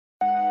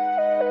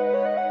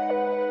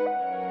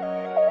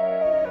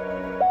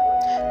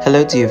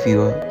Hello dear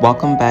viewer,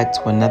 welcome back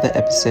to another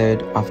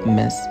episode of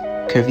Miss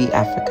Curvy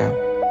Africa.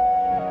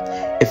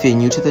 If you're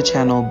new to the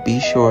channel, be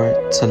sure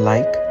to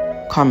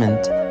like,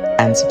 comment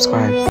and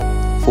subscribe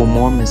for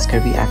more Miss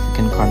Curvy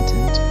African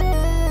content.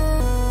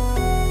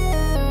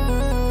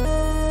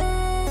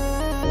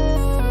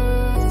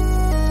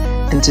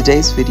 In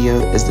today's video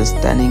is the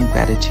stunning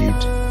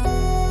Gratitude.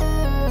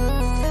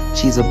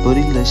 She's a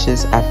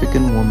bootylicious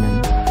African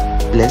woman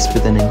blessed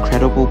with an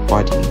incredible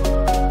body,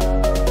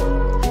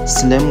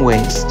 slim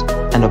waist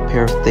and a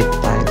pair of thick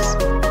thighs.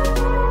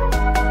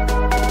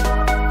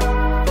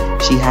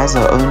 She has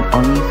her own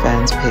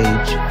OnlyFans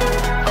page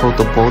called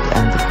The Bold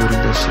and the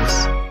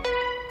Bootylicious.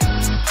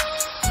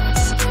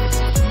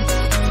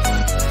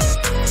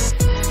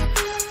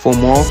 For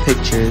more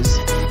pictures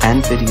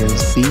and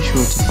videos, be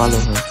sure to follow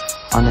her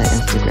on her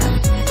Instagram,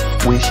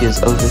 where she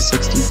has over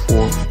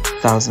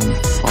 64,000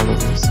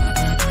 followers.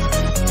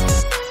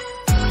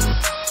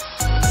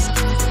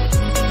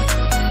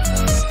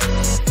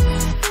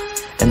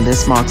 And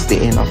this marks the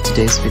end of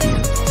today's video.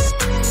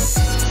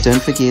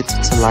 Don't forget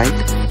to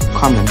like,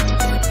 comment,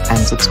 and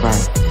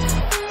subscribe.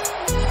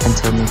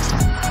 Until next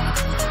time.